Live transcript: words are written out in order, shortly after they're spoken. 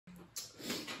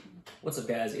What's up,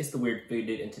 guys? It's the Weird Food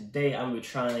Dude, and today I'm going to be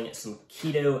trying some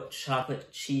keto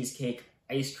chocolate cheesecake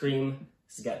ice cream.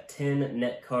 This has got 10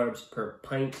 net carbs per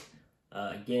pint.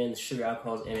 Again, the sugar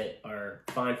alcohols in it are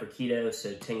fine for keto,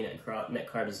 so 10 net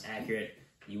carbs is accurate.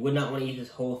 You would not want to eat this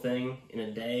whole thing in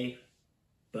a day,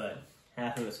 but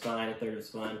half of it's fine, a third of it's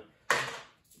fine.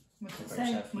 What's it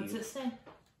say? What's it say?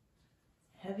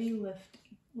 Heavy lifting.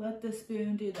 Let the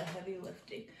spoon do the heavy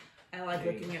lifting. I like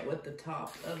looking at what the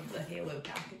top of the Halo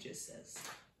packages says.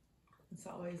 It's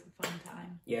always a fun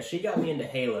time. Yeah, she got me into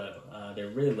Halo.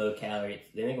 They're really low calorie.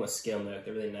 They make them with skim milk.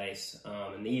 They're really nice.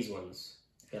 And these ones,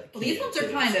 well, these ones are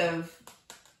kind of,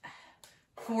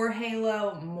 for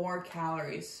Halo, more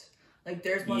calories. Like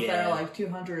there's ones that are like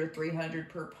 200 or 300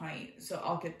 per pint. So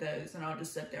I'll get those and I'll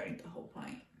just sit there and eat the whole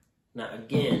pint. Now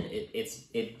again,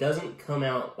 it doesn't come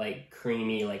out like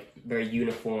creamy, like very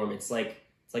uniform. It's like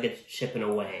it's chipping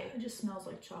away. It just smells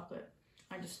like chocolate.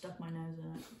 I just stuck my nose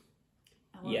in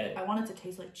it. I want it to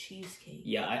taste like cheesecake.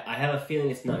 Yeah, I have a feeling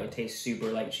it's not going to taste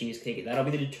super like cheesecake. That'll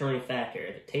be the determining factor.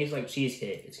 If it tastes like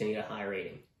cheesecake, it's going to get a high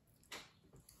rating.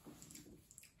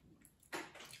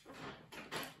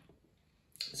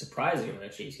 Surprising amount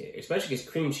of cheesecake, especially because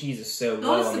cream cheese is so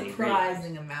low on the ingredients. Not a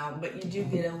surprising amount, but you do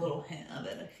get a little hint of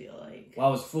it, I feel like. Well, I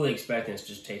was fully expecting it to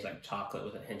just taste like chocolate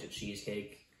with a hint of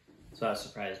cheesecake. So I was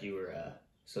surprised you were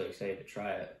so excited to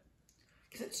try it.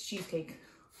 Because it's cheesecake.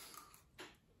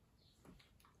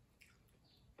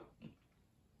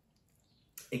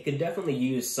 It could definitely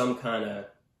use some kind of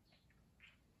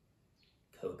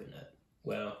coconut.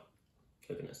 Well,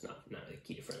 coconut's not really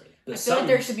keto friendly. But I feel like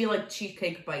there should be like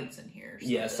cheesecake bites in here.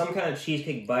 Yeah, some kind of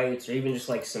cheesecake bites, or even just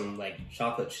like some like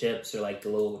chocolate chips or like the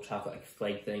little chocolate like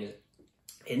flake things.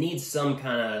 It needs some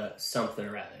kind of something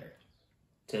or other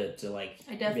to like.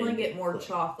 I definitely get more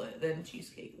chocolate than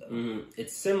cheesecake though.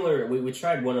 It's similar. We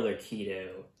tried one other keto.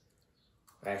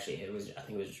 Or actually, I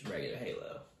think it was just regular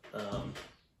Halo.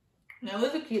 No, it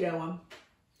was a keto one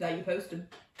that you posted.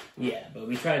 Yeah, but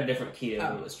we tried a different keto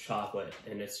one that was chocolate,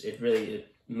 and it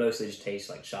mostly just tastes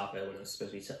like chocolate when it was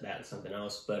supposed to be that and something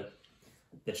else. But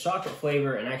the chocolate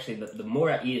flavor, and actually the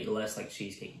more I eat it, the less like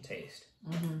cheesecake it tastes.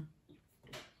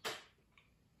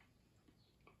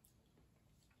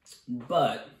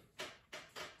 But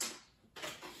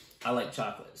I like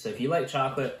chocolate, so if you like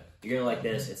chocolate, you're gonna like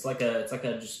this. It's like a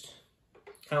just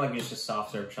kind of like just a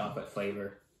soft serve chocolate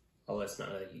flavor. Although it's not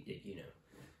really, you know,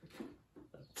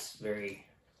 it's very,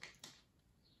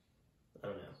 I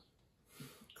don't know,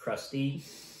 crusty,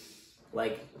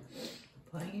 like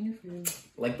playing your food,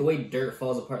 like the way dirt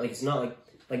falls apart. Like it's not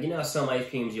like you know how some ice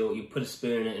creams you put a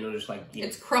spoon in it and it'll just like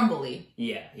it's crumbly.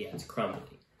 Yeah, it's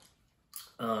crumbly.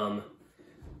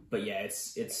 But yeah,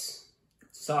 it's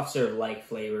soft serve like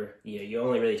flavor. You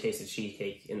only really taste the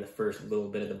cheesecake in the first little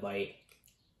bit of the bite.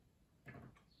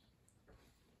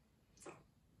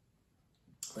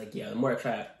 Like, yeah, the more I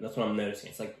try it, that's what I'm noticing.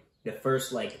 It's like the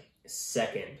first, like,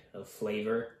 second of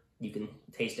flavor, you can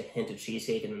taste a hint of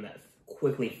cheesecake, and then that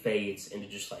quickly fades into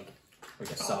just, like a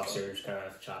soft serve kind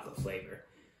of chocolate flavor.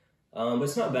 But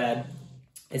it's not bad.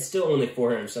 It's still only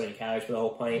 470 calories for the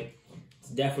whole pint. It's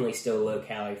definitely still low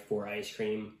calorie for ice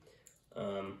cream.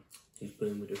 Who's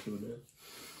playing with their food now?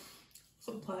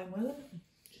 So I'm playing with it?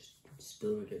 Just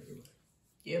spilling it everywhere.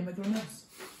 Yeah, making a mess.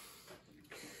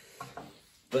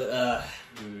 But,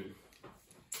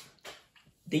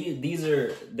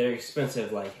 they're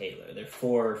expensive like Halo. They're $4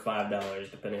 or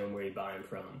 $5 depending on where you buy them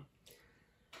from.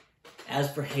 As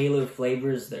for Halo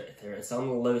flavors, it's on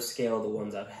the low scale of the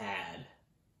ones I've had.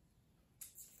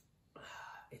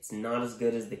 It's not as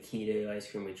good as the keto ice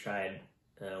cream we tried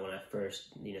when I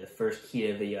first, the first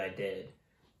keto video I did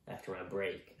after my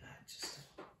break.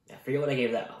 I forget what I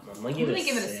gave that. I'm gonna give it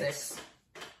a 6.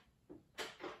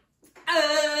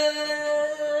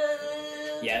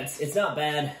 Yeah, it's not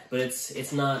bad, but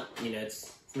it's not,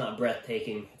 it's not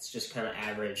breathtaking. It's just kind of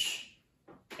average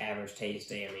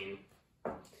tasting. I mean,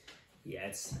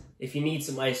 yeah, if you need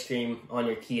some ice cream on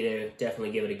your keto,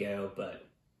 definitely give it a go, but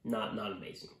not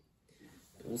amazing.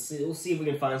 We'll see if we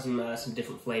can find some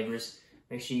different flavors.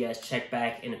 Make sure you guys check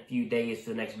back in a few days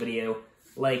for the next video.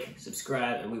 Like,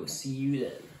 subscribe, and we will see you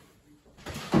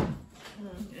then.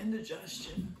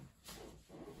 Indigestion.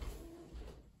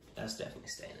 That's definitely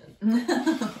staying in.